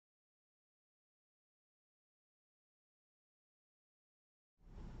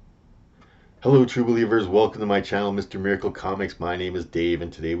Hello, true believers. Welcome to my channel, Mr. Miracle Comics. My name is Dave,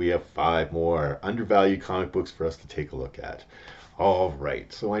 and today we have 5 more undervalued comic books for us to take a look at. All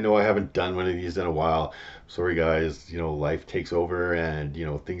right, so I know I haven't done one of these in a while. Sorry, guys. Life takes over, and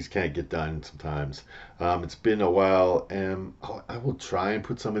things can't get done sometimes. It's been a while, and I will try and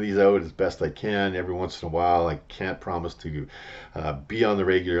put some of these out as best I can every once in a while. I can't promise to be on the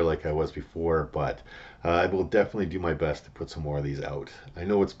regular like I was before, but I will definitely do my best to put some more of these out. I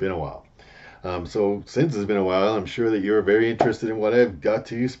know it's been a while. So since it's been a while, I'm sure that you're very interested in what I've got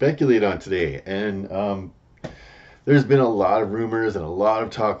to speculate on today. And there's been a lot of rumors and a lot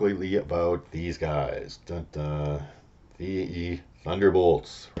of talk lately about these guys. Dun, dun, the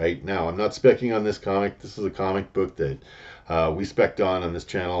Thunderbolts. Right now, I'm not specking on this comic. This is a comic book that we spec'd on this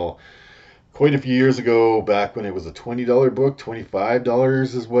channel quite a few years ago, back when it was a $20 book. $25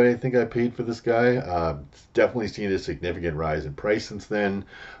 is what I think I paid for this guy. It's definitely seen a significant rise in price since then.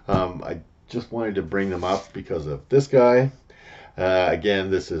 I just wanted to bring them up because of this guy. Again,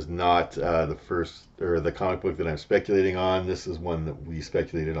 this is not the first or the comic book that I'm speculating on. This is one that we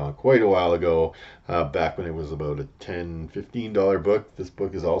speculated on quite a while ago, back when it was about a $10-15 book. This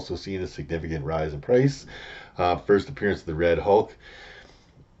book has also seen a significant rise in price. First appearance of the Red Hulk.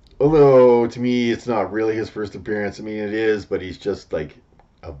 Although to me, it's not really his first appearance. I mean, it is, but he's just like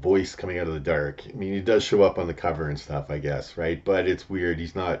a voice coming out of the dark. I mean, he does show up on the cover and stuff, I guess, right? But it's weird.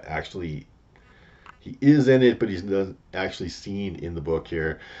 He's not actually. He is in it, but he's not actually seen in the book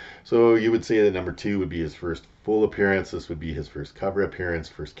here. So you would say that number 2 would be his first full appearance. This would be his first cover appearance,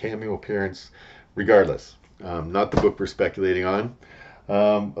 first cameo appearance. Regardless, not the book we're speculating on.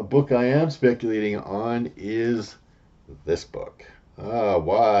 A book I am speculating on is this book.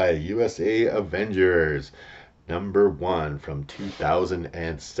 Why? USA Avengers, number 1 from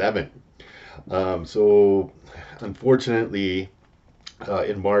 2007. So, unfortunately,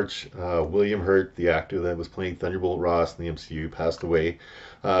 in March, William Hurt, the actor that was playing Thunderbolt Ross in the MCU, passed away.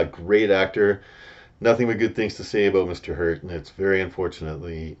 Great actor. Nothing but good things to say about Mr. Hurt, and it's very unfortunate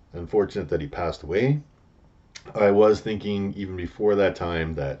that he passed away. I was thinking even before that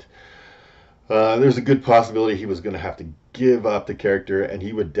time that there's a good possibility he was going to have to give up the character, and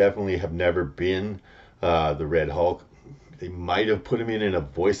he would definitely have never been the Red Hulk. They might have put him in a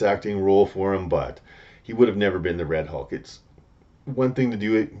voice acting role for him, but he would have never been the Red Hulk. It's one thing to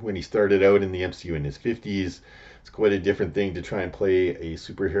do it when he started out in the MCU in his 50s. It's quite a different thing to try and play a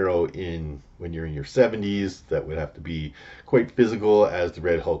superhero in when you're in your 70s. That would have to be quite physical, as the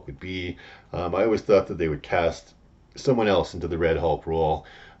Red Hulk would be. I always thought that they would cast someone else into the Red Hulk role.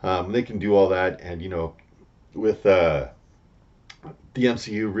 They can do all that, and with the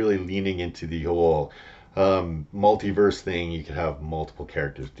MCU really leaning into the whole multiverse thing, you could have multiple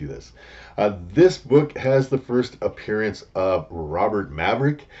characters do this. This book has the first appearance of Robert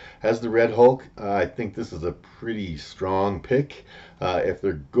Maverick as the Red Hulk. I think this is a pretty strong pick. If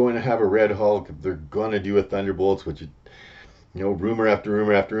they're going to have a Red Hulk, if they're going to do a Thunderbolts, which rumor after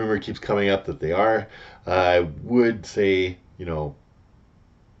rumor after rumor keeps coming up that they are, I would say,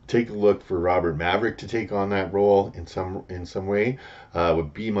 take a look for Robert Maverick to take on that role in some way.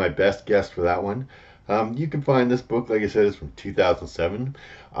 Would be my best guess for that one. You can find this book, like I said, it's from 2007.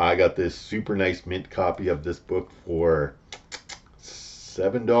 I got this super nice mint copy of this book for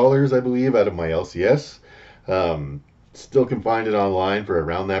 $7, I believe, out of my LCS. Still can find it online for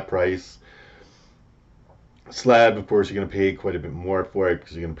around that price. Slab, of course, you're going to pay quite a bit more for it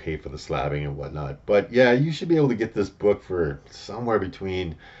because you're going to pay for the slabbing and whatnot. But yeah, you should be able to get this book for somewhere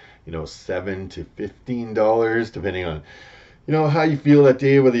between, $7 to $15, depending on how you feel that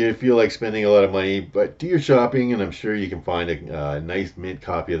day, whether you feel like spending a lot of money. But do your shopping, and I'm sure you can find a nice mint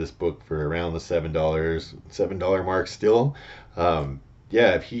copy of this book for around the $7 mark still.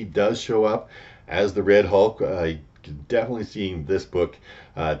 Yeah, if he does show up as the Red Hulk, definitely seeing this book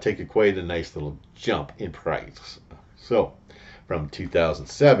take quite a nice little jump in price. So from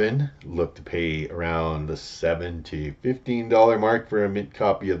 2007, look to pay around the $7 to $15 mark for a mint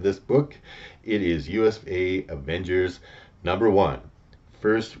copy of this book. It is USA Avengers number 1.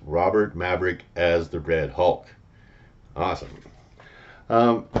 First, Robert Maverick as the Red Hulk. Awesome.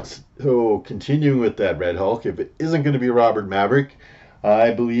 So continuing with that Red Hulk, if it isn't going to be Robert Maverick,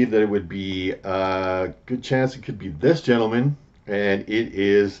 I believe that it would be a good chance it could be this gentleman, and it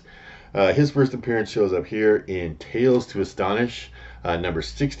is his first appearance shows up here in Tales to Astonish, number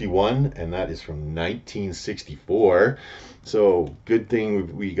 61, and that is from 1964. So good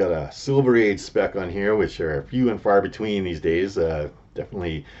thing we got a Silver Age spec on here, which are few and far between these days.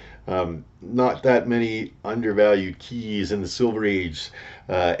 Definitely not that many undervalued keys in the Silver Age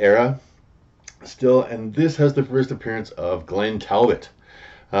era still. And this has the first appearance of Glenn Talbot.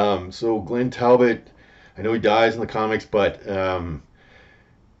 So Glenn Talbot, I know he dies in the comics, but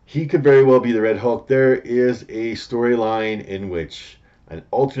he could very well be the Red Hulk. There is a storyline in which an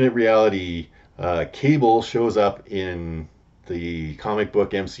alternate reality Cable shows up in the comic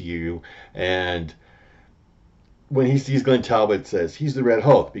book MCU, and when he sees Glenn Talbot, says he's the Red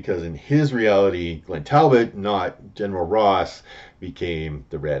Hulk because in his reality, Glenn Talbot, not General Ross, became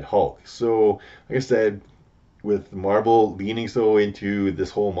the Red Hulk. So, like I said, with Marvel leaning so into this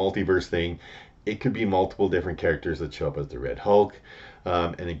whole multiverse thing, it could be multiple different characters that show up as the Red Hulk.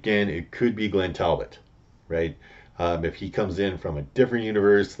 And again, it could be Glenn Talbot, right? If he comes in from a different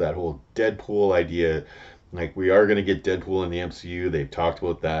universe, that whole Deadpool idea, like we are going to get Deadpool in the MCU, they've talked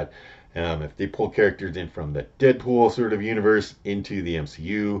about that. If they pull characters in from the Deadpool sort of universe into the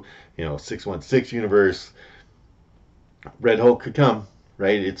MCU, 616 universe, Red Hulk could come,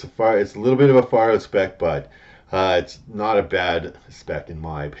 right? It's a little bit of a far out spec, but it's not a bad spec in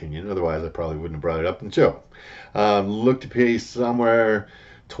my opinion. Otherwise, I probably wouldn't have brought it up in the show. Look to pay somewhere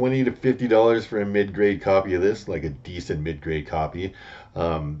 $20 to $50 for a mid-grade copy of this, like a decent mid-grade copy.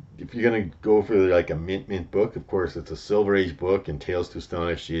 If you're gonna go for like a mint book, of course, it's a Silver Age book, and Tales to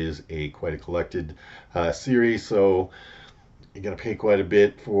Astonish is quite a collected series, so you're gonna pay quite a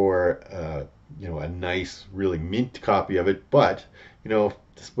bit for a nice, really mint copy of it. But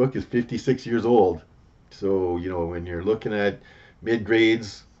this book is 56 years old, so when you're looking at mid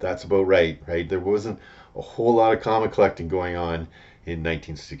grades, that's about right, right? There wasn't a whole lot of comic collecting going on in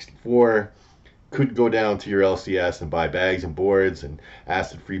 1964. Couldn't go down to your LCS and buy bags and boards and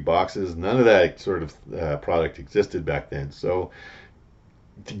acid-free boxes. None of that sort of product existed back then. So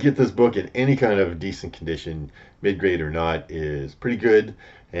to get this book in any kind of decent condition, mid-grade or not, is pretty good,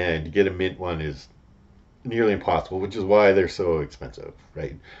 and to get a mint one is nearly impossible, which is why they're so expensive,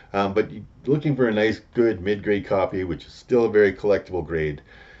 right? But looking for a nice, good mid-grade copy, which is still a very collectible grade,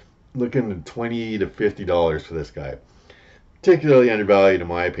 looking at $20 to $50 for this guy. Particularly undervalued in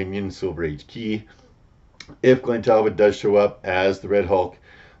my opinion, Silver Age key. If Glenn Talbot does show up as the Red Hulk,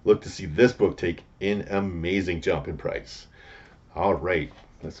 look to see this book take an amazing jump in price. All right,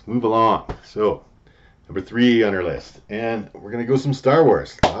 let's move along. So, number 3 on our list, and we're gonna go some Star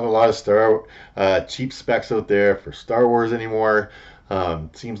Wars. Not a lot of cheap specs out there for Star Wars anymore.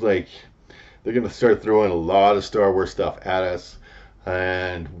 Seems like they're gonna start throwing a lot of Star Wars stuff at us.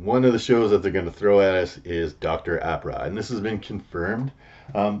 And one of the shows that they're going to throw at us is Dr. Aphra, and this has been confirmed.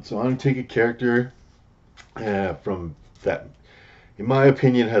 So I'm going to take a character from that, in my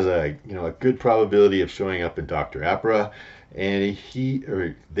opinion, has a good probability of showing up in Dr. Aphra, and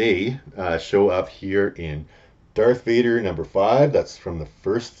they show up here in Darth Vader number 5. That's from the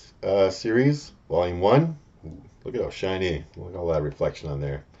first series, Volume 1. Ooh, look at how shiny! Look at all that reflection on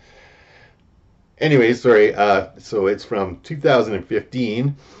there. Anyway, sorry. So it's from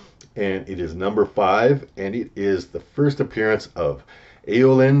 2015, and it is number 5, and it is the first appearance of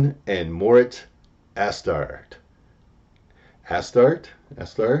Eowyn and Morit Astarte. Astarte?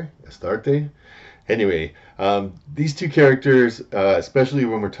 Anyway, these two characters, especially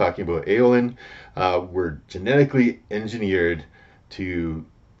when we're talking about Eowyn, were genetically engineered to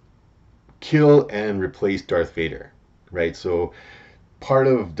kill and replace Darth Vader, right? So part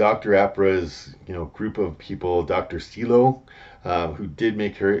of Dr. Aphra's, group of people, Dr. Silo, who did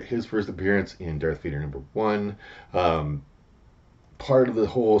make his first appearance in Darth Vader number 1. Part of the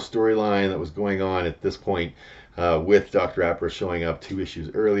whole storyline that was going on at this point with Dr. Aphra showing up 2 issues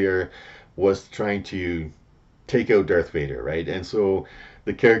earlier was trying to take out Darth Vader, right? And so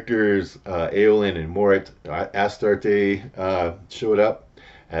the characters Eowyn and Morit Astarte showed up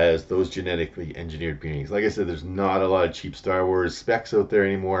as those genetically engineered beings. Like I said, there's not a lot of cheap Star Wars specs out there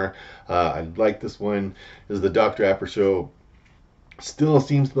anymore. I like this one. This is the Dr. Aphra show. Still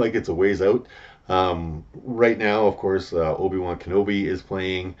seems like it's a ways out. Right now, of course, Obi-Wan Kenobi is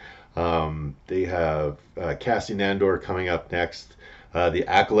playing. They have Cassian Andor coming up next. The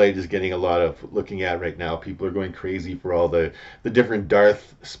Acolyte is getting a lot of looking at right now. People are going crazy for all the different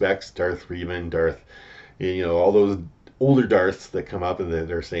Darth specs, Darth Revan, Darth, all those older Darths that come up, and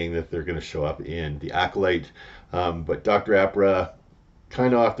they're saying that they're going to show up in the Acolyte. But Dr. Aphra,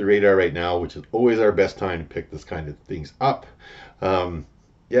 kind of off the radar right now, which is always our best time to pick this kind of things up.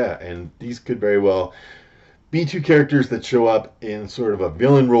 Yeah, and these could very well be 2 characters that show up in sort of a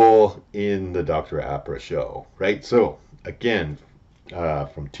villain role in the Dr. Aphra show, right? So, again,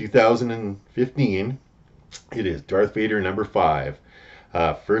 from 2015, it is Darth Vader number 5,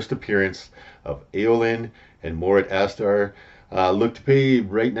 first appearance of Eowyn and Morit Astarte. Look to pay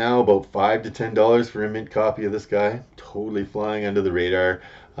right now about $5 to $10 for a mint copy of this guy. Totally flying under the radar.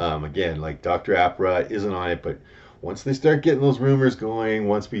 Again, like Dr. Aphra isn't on it, but once they start getting those rumors going,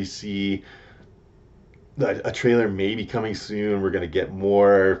 once we see a trailer may be coming soon, we're going to get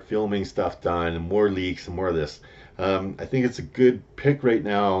more filming stuff done and more leaks and more of this. I think it's a good pick right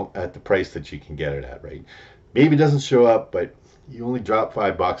now at the price that you can get it at, right? Maybe it doesn't show up, but you only drop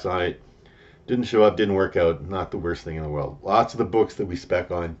 $5 on it. Didn't show up, didn't work out. Not the worst thing in the world. Lots of the books that we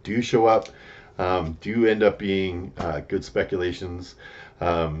spec on do show up, do end up being good speculations.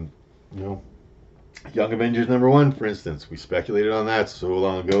 You know, Young Avengers #1, for instance, we speculated on that so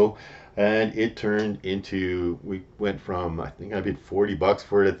long ago, and it turned into, we went from, I think I paid $40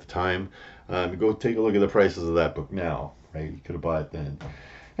 for it at the time. Go take a look at the prices of that book now, right? You could have bought it then.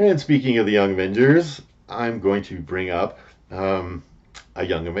 And speaking of the Young Avengers, I'm going to bring up a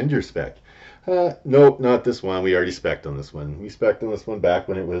Young Avengers spec. Nope, not this one. We already spec'd on this one. We spec'd on this one back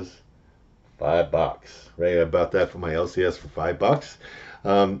when it was $5, right? I bought that from my LCS for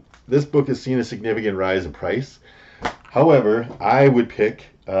 $5. This book has seen a significant rise in price. However, I would pick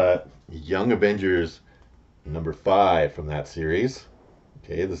Young Avengers #5 from that series.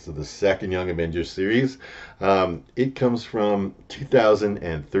 Okay, this is the second Young Avengers series. It comes from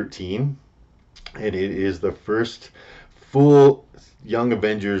 2013, and it is the first full Young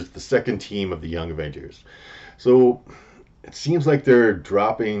Avengers, the second team of the Young Avengers. So it seems like they're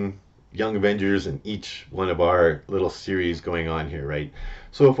dropping Young Avengers in each one of our little series going on here, right?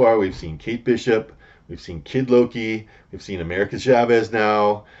 So far, we've seen Kate Bishop, we've seen Kid Loki, we've seen America Chavez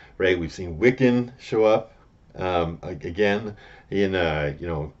now, right? We've seen Wiccan show up again in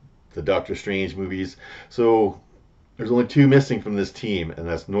the Doctor Strange movies. So there's only 2 missing from this team, and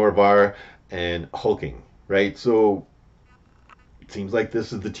that's Norvar and Hulking, right? So it seems like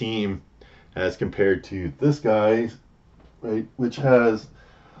this is the team as compared to this guy, right, which has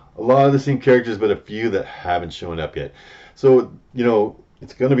a lot of the same characters, but a few that haven't shown up yet. So,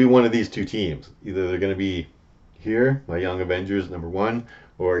 it's going to be one of these 2 teams. Either they're going to be here, my Young Avengers #1,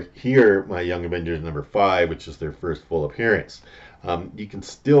 or here, my Young Avengers #5, which is their first full appearance. You can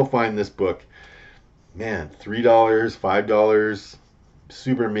still find this book, man, $3, $5,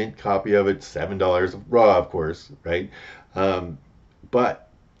 super mint copy of it, $7, raw, of course, right? But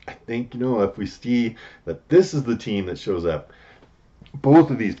I think, if we see that this is the team that shows up,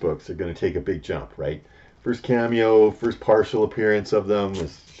 both of these books are going to take a big jump, right? First cameo, first partial appearance of them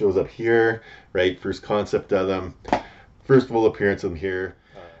shows up here, right? First concept of them, first full appearance of them here.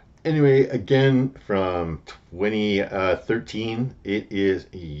 Anyway, again, from 2013, it is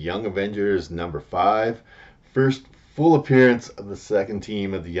Young Avengers #5. First full appearance of the second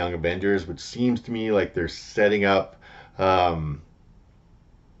team of the Young Avengers, which seems to me like they're setting up,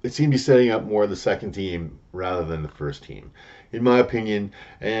 it seemed to be setting up more the second team rather than the first team, in my opinion.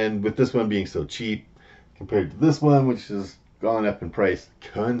 And with this one being so cheap compared to this one, which has gone up in price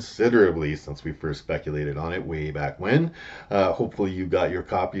considerably since we first speculated on it way back when. Hopefully you got your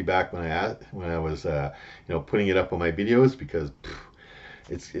copy back when I was putting it up on my videos, because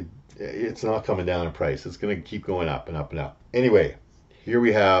it's not coming down in price. It's going to keep going up and up and up. Anyway, here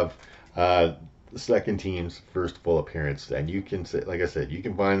we have the second team's first full appearance, and you can, like I said, you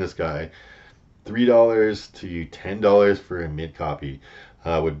can find this guy $3 to $10 for a mid copy.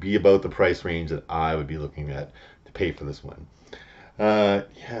 Would be about the price range that I would be looking at to pay for this one.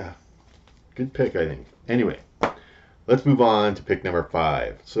 Yeah, good pick, I think. Anyway, let's move on to pick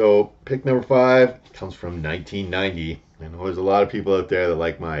 #5. So pick #5 comes from 1990. I know there's a lot of people out there that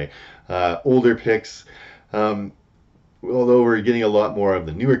like my older picks. Although we're getting a lot more of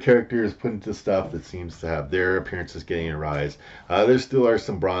the newer characters put into stuff that seems to have their appearances getting a rise. There still are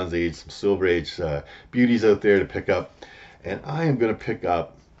some Bronze Age, some Silver Age beauties out there to pick up. And I am going to pick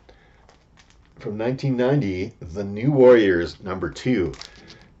up, from 1990, The New Warriors #2.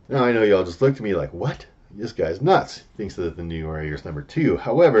 Now, I know y'all just looked at me like, what? This guy's nuts. Thinks that The New Warriors #2.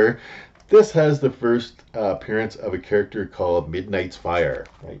 However, this has the first appearance of a character called Midnight's Fire.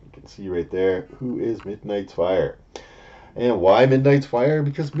 Right? You can see right there, who is Midnight's Fire. And why Midnight's Fire?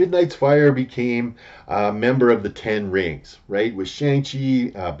 Because Midnight's Fire became a member of the Ten Rings, right? With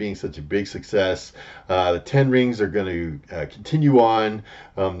Shang-Chi being such a big success, the Ten Rings are going to continue on.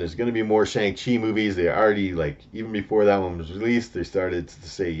 There's going to be more Shang-Chi movies. They already, even before that one was released, they started to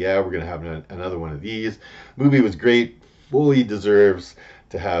say, yeah, we're going to have another one of these. Movie was great, fully deserves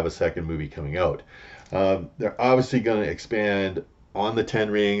to have a second movie coming out. They're obviously going to expand on the Ten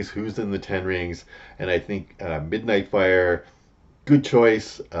Rings, who's in the Ten Rings, and I think Midnight Fire, good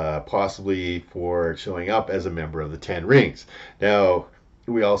choice, possibly for showing up as a member of the Ten Rings. Now,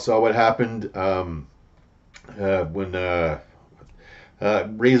 we all saw what happened when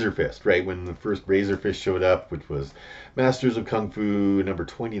Razor Fist, right? When the first Razor Fist showed up, which was Masters of Kung Fu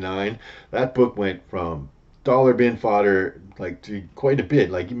 #29, that book went from dollar bin fodder, like to quite a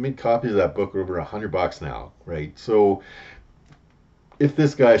bit. Like you make copies of that book over $100 now, right? So if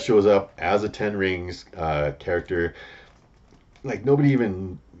this guy shows up as a Ten Rings character, like nobody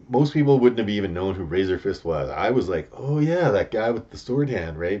even, most people wouldn't have even known who Razor Fist was. I was like, oh yeah, that guy with the sword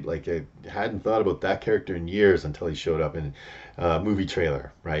hand, right? Like I hadn't thought about that character in years until he showed up in a movie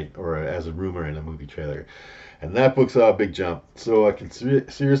trailer, right? Or as a rumor in a movie trailer. And that book saw a big jump. So I can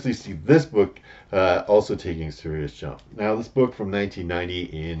seriously see this book also taking a serious jump. Now, this book from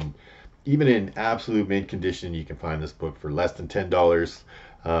 1990, in even in absolute mint condition, you can find this book for less than $10.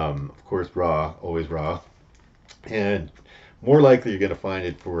 Of course, raw, always raw, and more likely you're going to find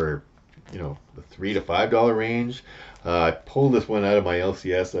it for, the $3 to $5 range. I pulled this one out of my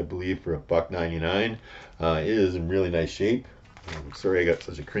LCS, I believe, for $1.99. It is in really nice shape. I'm sorry I got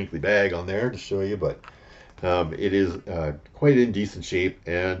such a crinkly bag on there to show you, but it is quite in decent shape.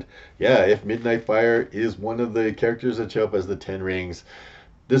 And yeah, if Midnight Fire is one of the characters that show up as the Ten Rings,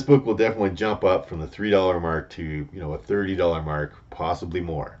 this book will definitely jump up from the $3 mark to a $30 mark, possibly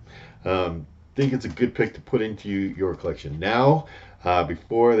more. Think it's a good pick to put into your collection now,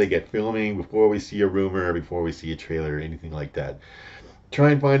 before they get filming, before we see a rumor, before we see a trailer, or anything like that.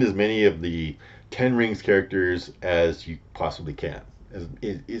 Try and find as many of the Ten Rings characters as you possibly can.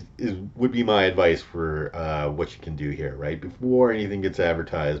 Would be my advice for what you can do here, right? Before anything gets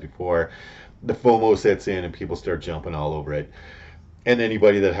advertised, before the FOMO sets in and people start jumping all over it, and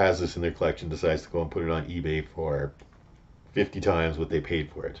anybody that has this in their collection decides to go and put it on eBay for 50 times what they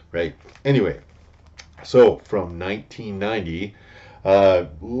paid for it, right? Anyway, so from 1990,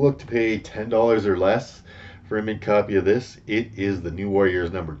 look to pay $10 or less for a mint copy of this. It is the New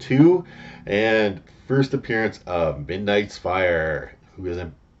Warriors #2 and first appearance of Midnight's Fire, who is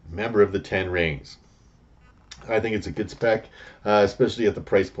a member of the Ten Rings. I think it's a good spec, especially at the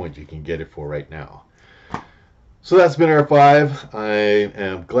price point you can get it for right now. So that's been our 5. I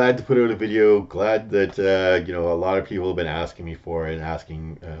am glad to put out a video. Glad that a lot of people have been asking me for it,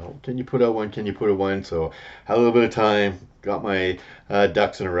 asking, can you put out one? Can you put out one? So had a little bit of time, got my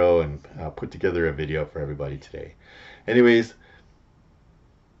ducks in a row, and put together a video for everybody today. Anyways,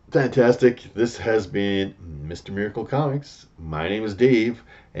 fantastic. This has been Mr. Miracle Comics. My name is Dave,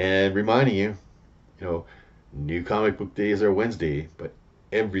 and reminding you, new comic book days are Wednesday, but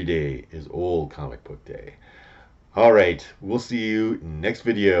every day is old comic book day. All right, we'll see you next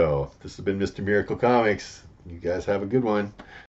video. This has been Mr. Miracle Comics. You guys have a good one.